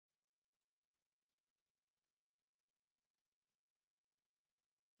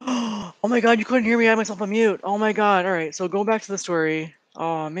Oh my god, you couldn't hear me. I had myself on mute. Oh my god. All right. So going back to the story.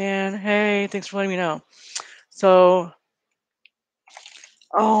 Oh man. Hey, thanks for letting me know. So,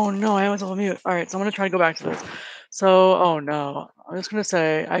 oh no, I had myself on mute. All right. So I'm gonna try to go back to this. So, oh no, I'm just gonna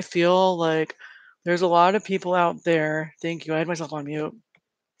say I feel like there's a lot of people out there. Thank you. I had myself on mute.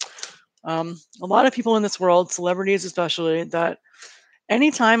 A lot of people in this world, celebrities especially, that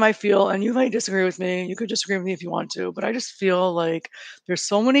anytime I feel, and you might disagree with me, you could disagree with me if you want to, but I just feel like there's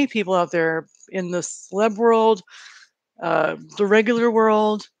so many people out there in the celeb world, the regular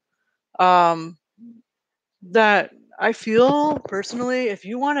world, um, that I feel personally, if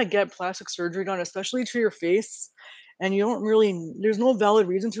you want to get plastic surgery done, especially to your face, and you don't really, there's no valid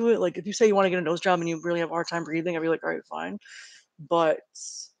reason to it. Like if you say you want to get a nose job and you really have a hard time breathing, I'd be like, all right, fine. But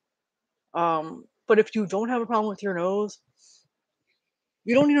if you don't have a problem with your nose,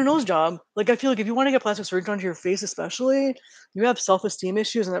 you don't need a nose job. Like I feel like if you want to get plastic surgery done to your face, especially, you have self-esteem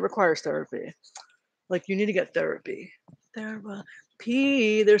issues, and that requires therapy. Like you need to get therapy.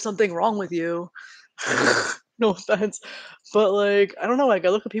 Therapy. There's something wrong with you. No offense, but like I don't know. Like I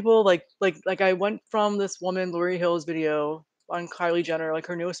look at people like I went from this woman Lori Hill's video on Kylie Jenner, like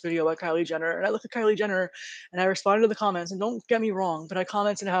her newest video about Kylie Jenner, and I look at Kylie Jenner and I responded to the comments. And don't get me wrong, but I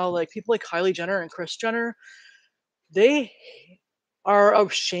commented how like people like Kylie Jenner and Kris Jenner, they are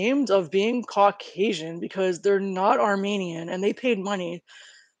ashamed of being Caucasian because they're not Armenian and they paid money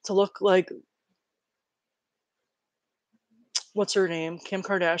to look like what's her name, Kim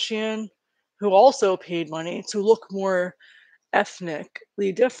Kardashian, who also paid money to look more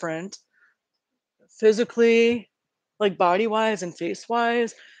ethnically different, physically, like body wise and face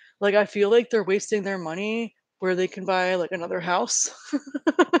wise. Like I feel like they're wasting their money where they can buy like another house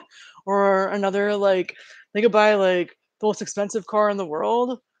or another like they could buy like the most expensive car in the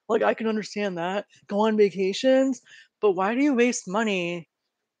world. Like I can understand that. Go on vacations, but why do you waste money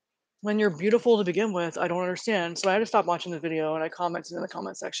when you're beautiful to begin with? I don't understand. So I had to stop watching the video and I commented in the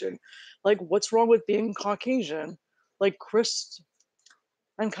comment section, like, what's wrong with being Caucasian? Like Chris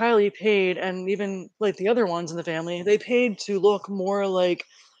and Kylie paid, and even like the other ones in the family, they paid to look more like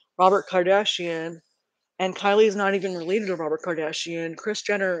Robert Kardashian. And Kylie's not even related to Robert Kardashian. Kris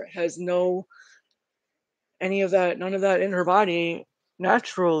Jenner has no any of that, none of that in her body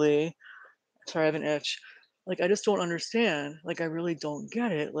naturally. Sorry, I have an itch. Like I just don't understand. Like I really don't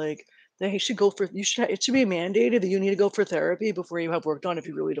get it. Like they should go for you should it should be mandated that you need to go for therapy before you have work done if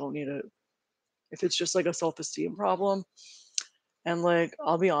you really don't need it. If it's just like a self-esteem problem. And like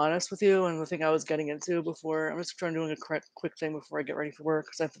I'll be honest with you, and the thing I was getting into before, I'm just trying doing a quick thing before I get ready for work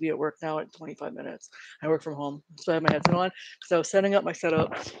because I have to be at work now at 25 minutes. I work from home, so I have my headset on because I was setting up my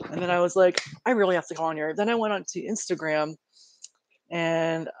setup, and then I was like, I really have to go on here. Then I went on to Instagram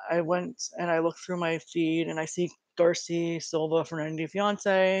and I went and I looked through my feed and I see Darcy Silva from 90 Day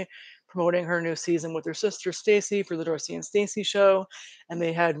Fiance promoting her new season with her sister Stacy for the Darcy and Stacy show, and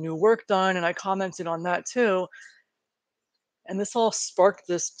they had new work done, and I commented on that too. And this all sparked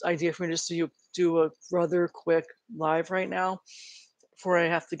this idea for me just to do a rather quick live right now before I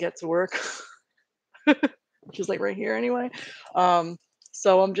have to get to work, which is like right here anyway. Um,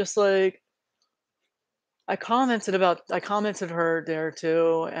 so I'm just like, I commented her there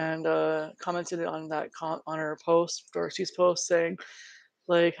too, and commented on on her post, Darcy's post, saying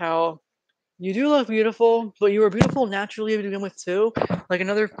like how you do look beautiful, but you were beautiful naturally to begin with too. Like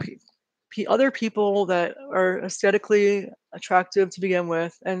other people that are aesthetically attractive to begin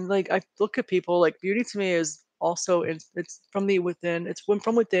with, and like I look at people like beauty to me is also it's from the within. It's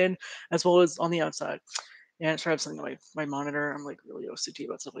from within as well as on the outside. And sorry, I have something on my monitor. I'm like really OCD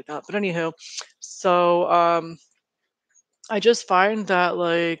about stuff like that. But anywho, so I just find that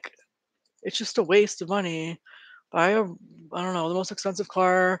like it's just a waste of money. Buy a I don't know, the most expensive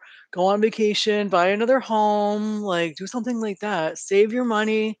car, go on vacation, buy another home, like do something like that. Save your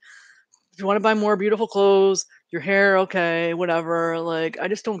money. If you want to buy more beautiful clothes, your hair, okay, whatever. Like I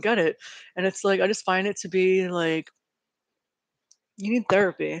just don't get it. And it's like I just find it to be like you need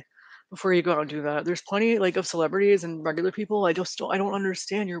therapy before you go out and do that. There's plenty like of celebrities and regular people. I don't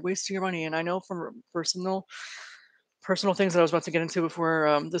understand. You're wasting your money. And I know from personal things that I was about to get into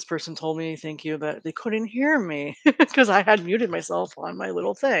before this person told me thank you that they couldn't hear me because I had muted myself on my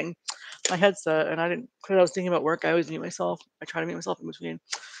little thing, my headset, and I didn't because I was thinking about work. I always mute myself. I try to mute myself in between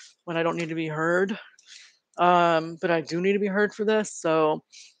when I don't need to be heard. But I do need to be heard for this. So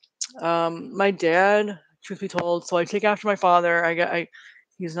my dad, truth be told, so I take after my father.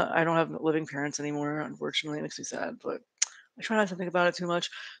 He's not. I don't have living parents anymore. Unfortunately, it makes me sad, but I try not to think about it too much.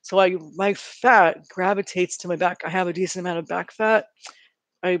 So my fat gravitates to my back. I have a decent amount of back fat.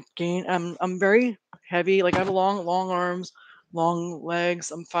 I'm very heavy. Like I have long arms. long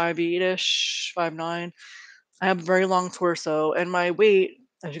legs. I'm 5'8" ish, 5'9". I have a very long torso, and my weight,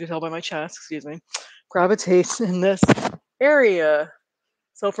 as you can tell by my chest, excuse me, gravitates in this area.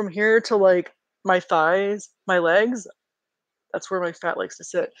 So from here to like my thighs, my legs, that's where my fat likes to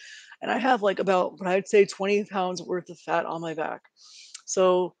sit. And I have like about what I'd say 20 pounds worth of fat on my back.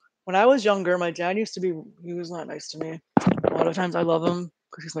 So when I was younger, my dad used to be, he was not nice to me. A lot of times I love him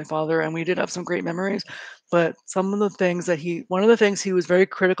because he's my father and we did have some great memories. But some of the things that one of the things he was very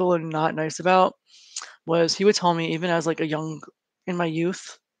critical and not nice about was he would tell me, even as like a young, in my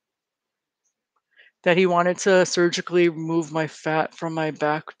youth, that he wanted to surgically remove my fat from my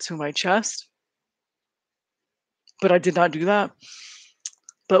back to my chest. But I did not do that.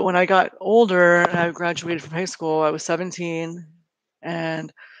 But when I got older and I graduated from high school, I was 17,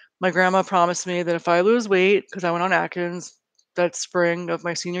 and my grandma promised me that if I lose weight, because I went on Atkins that spring of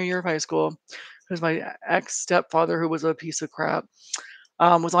my senior year of high school, because my ex stepfather, who was a piece of crap,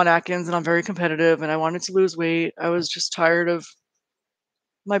 was on Atkins, and I'm very competitive, and I wanted to lose weight. I was just tired of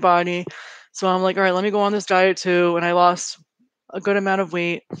my body, so I'm like, all right, let me go on this diet too, and I lost a good amount of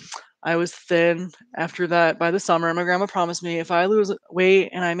weight. I was thin after that by the summer. My grandma promised me if I lose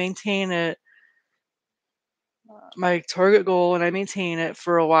weight and I maintain it, my target goal, and I maintain it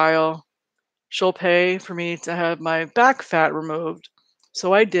for a while, she'll pay for me to have my back fat removed.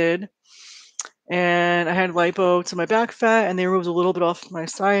 So I did, and I had lipo to my back fat, and they removed a little bit off my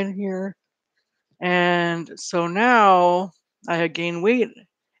side here. And so now I had gained weight,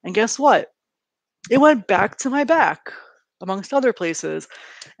 and guess what? It went back to my back, amongst other places.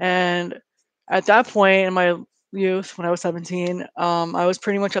 And at that point in my youth, when I was 17, I was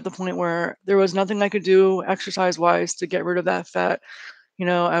pretty much at the point where there was nothing I could do exercise wise to get rid of that fat. You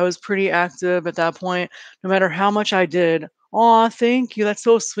know, I was pretty active at that point, no matter how much I did. Aw, thank you. That's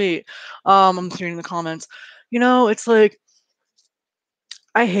so sweet. I'm reading the comments. You know, it's like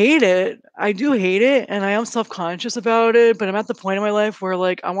I hate it. I do hate it, and I am self-conscious about it, but I'm at the point in my life where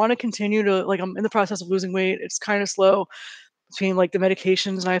like I want to continue to like I'm in the process of losing weight. It's kind of slow between like the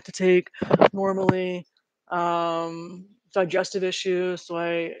medications I have to take normally, digestive issues. So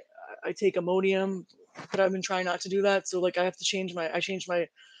I take Imodium, but I've been trying not to do that. So like I have to change my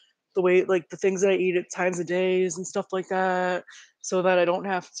the way like the things that I eat at times of days and stuff like that, so that I don't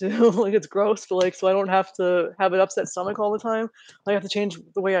have to like it's gross, but like so I don't have to have an upset stomach all the time. I have to change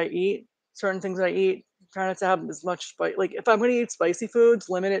the way I eat certain things that I eat. Try not to have as much spice. Like if I'm gonna eat spicy foods,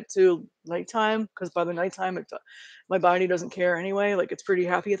 limit it to nighttime because by the nighttime my body doesn't care anyway. Like it's pretty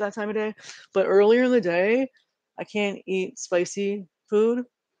happy at that time of day. But earlier in the day, I can't eat spicy food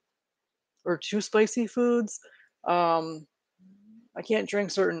or too spicy foods. Um, I can't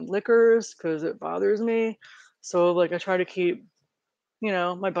drink certain liquors because it bothers me. So like I try to keep,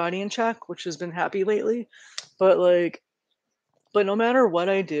 my body in check, which has been happy lately. But like, but no matter what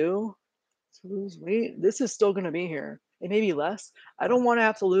I do to lose weight, this is still gonna be here. It may be less. I don't want to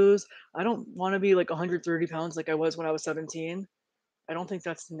have to lose. I don't want to be like 130 pounds like I was when I was 17. I don't think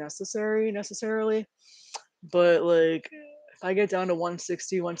that's necessary necessarily. But like, if I get down to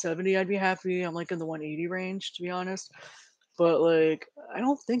 160, 170, I'd be happy. I'm like in the 180 range, to be honest. But like, I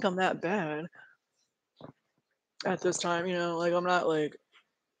don't think I'm that bad at this time, like I'm not like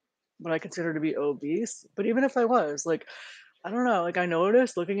what I consider to be obese. But even if I was, like, I don't know, like I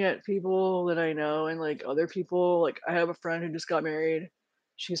noticed looking at people that I know and like other people, like I have a friend who just got married.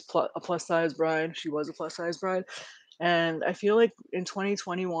 She's a plus size bride. She was a plus size bride. And I feel like in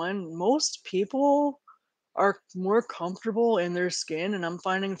 2021, most people are more comfortable in their skin. And I'm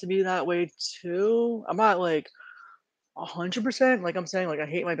finding it to be that way too. I'm not like 100%, like I'm saying, like I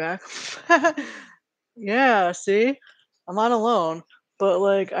hate my back. Yeah, see? I'm not alone, but,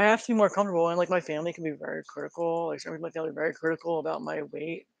 like, I have to be more comfortable, and, like, my family can be very critical, like, some of my family are very critical about my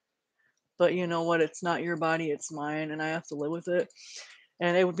weight, but you know what? It's not your body, it's mine, and I have to live with it,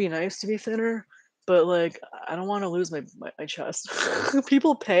 and it would be nice to be thinner, but, like, I don't wanna lose my chest.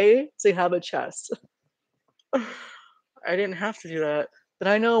 People pay to have a chest. I didn't have to do that, but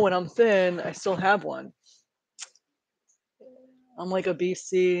I know when I'm thin, I still have one. I'm like a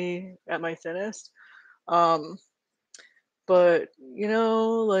BC at my thinnest, um but,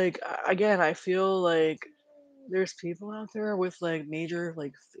 like, again, I feel like there's people out there with, like, major,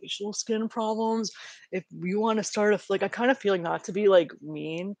 like, facial skin problems. If you wanna start like, I kinda feel like not to be, like,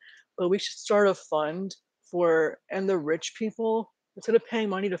 mean, but we should start a fund for and the rich people, instead of paying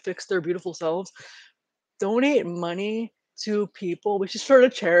money to fix their beautiful selves, donate money to people. We should start a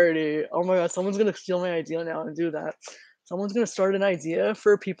charity. Oh my god, someone's gonna steal my idea now and do that. Someone's gonna start an idea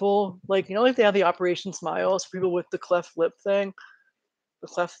for people like like they have the Operation Smiles for people with the cleft lip thing, the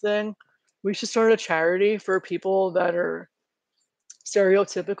cleft thing. We should start a charity for people that are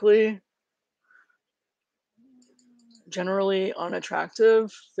stereotypically generally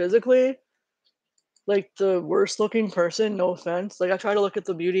unattractive physically, like the worst looking person, no offense. Like I try to look at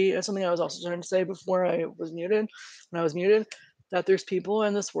the beauty. That's something I was also trying to say before I was muted, when I was muted, that there's people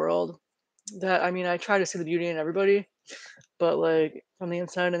in this world that, I mean, I try to see the beauty in everybody, but like from the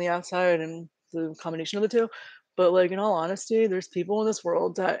inside and the outside and the combination of the two. But like in all honesty, there's people in this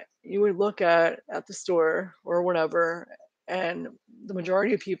world that you would look at the store or whatever, and the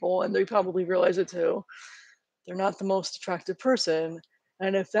majority of people, and they probably realize it too, they're not the most attractive person.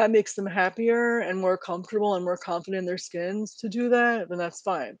 And if that makes them happier and more comfortable and more confident in their skins to do that, then that's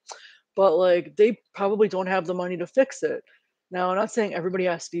fine. But like they probably don't have the money to fix it. Now, I'm not saying everybody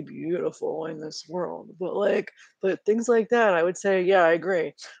has to be beautiful in this world, but things like that, I would say, yeah, I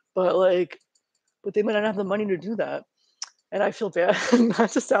agree. But like, but they might not have the money to do that. And I feel bad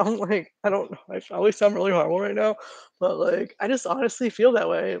not to sound like, I don't know, I probably sound really horrible right now, but like I just honestly feel that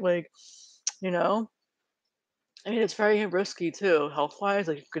way. Like, you know, I mean, it's very risky too, health wise.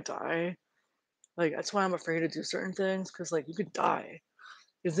 Like, you could die. Like, that's why I'm afraid to do certain things because, like, you could die.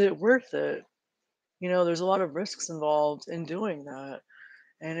 Is it worth it? You know, there's a lot of risks involved in doing that.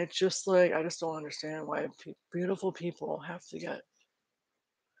 And it's just like, I just don't understand why beautiful people have to get,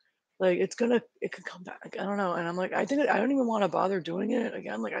 like, it could come back. Like, I don't know. And I'm like, I don't even want to bother doing it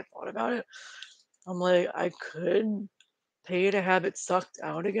again. Like, I thought about it. I'm like, I could pay to have it sucked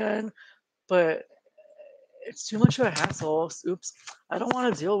out again, but it's too much of a hassle. Oops. I don't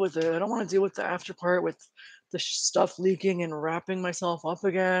want to deal with it. I don't want to deal with the after part with the stuff leaking and wrapping myself up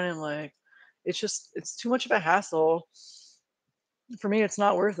again. And like, it's too much of a hassle. For me, it's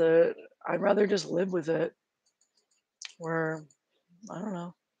not worth it. I'd rather just live with it, or I don't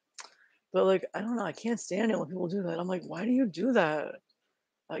know. But like, I don't know. I can't stand it when people do that. I'm like, why do you do that?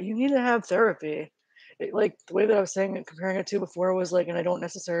 You need to have therapy. Like the way that I was saying it, comparing it to before was like, and I don't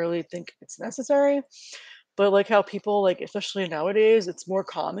necessarily think it's necessary. But like how people, like especially nowadays, it's more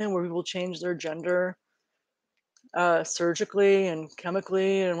common where people change their gender surgically and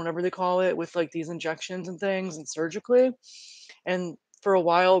chemically and whatever they call it with like these injections and things and surgically. And for a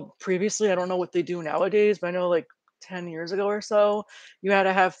while previously, I don't know what they do nowadays, but I know like 10 years ago or so, you had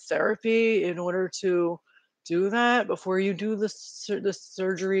to have therapy in order to do that before you do the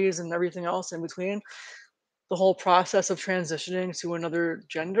surgeries and everything else in between. The whole process of transitioning to another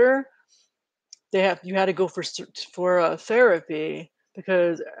gender, you had to go for therapy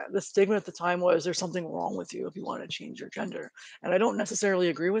because the stigma at the time was there's something wrong with you if you want to change your gender, and I don't necessarily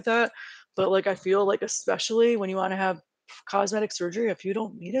agree with that. But like I feel like especially when you want to have cosmetic surgery, if you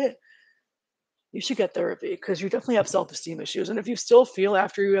don't need it, you should get therapy because you definitely have self-esteem issues. And if you still feel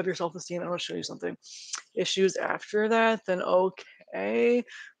after you have your self-esteem, I want to show you something, issues after that, then okay,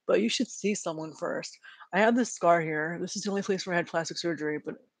 but you should see someone first. I have this scar here. This is the only place where I had plastic surgery,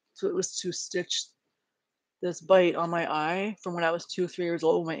 but so it was to stitch this bite on my eye from when I was 2, 3 years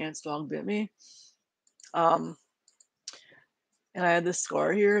old when my aunt's dog bit me. Um, and I had this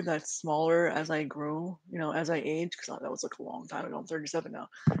scar here that's smaller as I grew, you know, as I aged, because that was like a long time ago. I'm 37 now.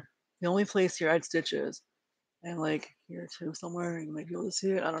 The only place here I had stitches, and like here too, somewhere you might be able to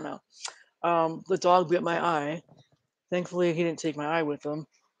see it. I don't know. The dog bit my eye. Thankfully, he didn't take my eye with him.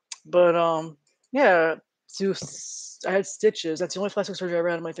 But yeah, I had stitches. That's the only plastic surgery I ever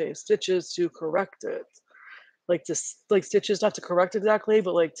had on my face. Stitches to correct it. Like like stitches, not to correct exactly,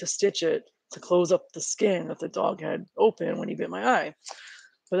 but like to stitch it to close up the skin that the dog had open when he bit my eye.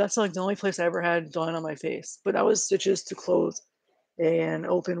 But that's like the only place I ever had done on my face. But that was stitches to close an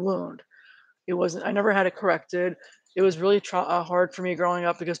open wound. It wasn't. I never had it corrected. It was really hard for me growing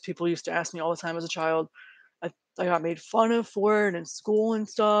up because people used to ask me all the time as a child. I got made fun of for it in school and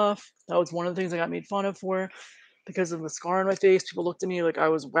stuff. That was one of the things I got made fun of for because of the scar on my face. People looked at me like I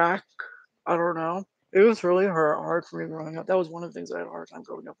was whack. I don't know. It was really hard for me growing up. That was one of the things I had a hard time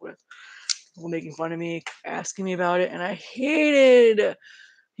growing up with. People making fun of me, asking me about it, and I hated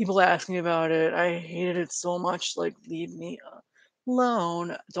people asking me about it. I hated it so much. Like, leave me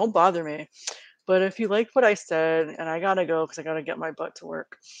alone. Don't bother me. But if you like what I said, and I gotta go because I gotta get my butt to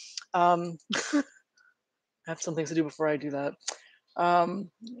work. Um, I have some things to do before I do that.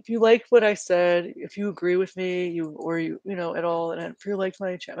 If you liked what I said, if you agree with me, you know at all, and if you liked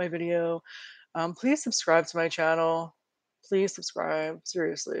my video, please subscribe to my channel. Please subscribe.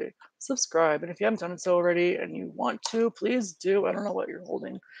 Seriously, subscribe. And if you haven't done it so already and you want to, please do. I don't know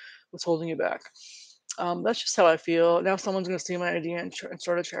what's holding you back. That's just how I feel. Now someone's going to see my idea and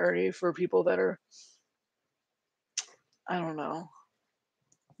start a charity for people that are, I don't know.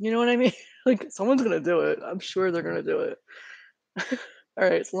 You know what I mean? Like someone's going to do it. I'm sure they're going to do it. All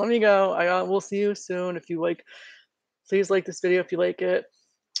right, so let me go. We'll see you soon. If you like Please like this video if you like it.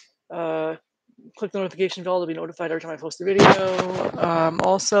 Uh, Click the notification bell to be notified every time I post a video.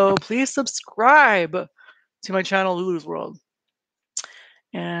 Also, please subscribe to my channel, Lulu's World.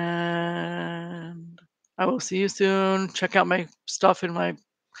 And I will see you soon. Check out my stuff in my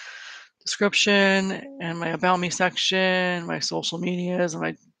description and my about me section, my social medias, and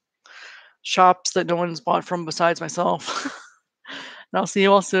my shops that no one's bought from besides myself. And I'll see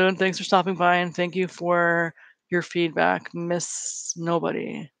you all soon. Thanks for stopping by and thank you for your feedback, Miss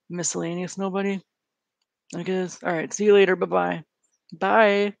Nobody. Miscellaneous Nobody, I guess. All right. See you later. Bye-bye.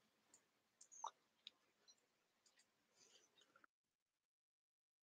 Bye.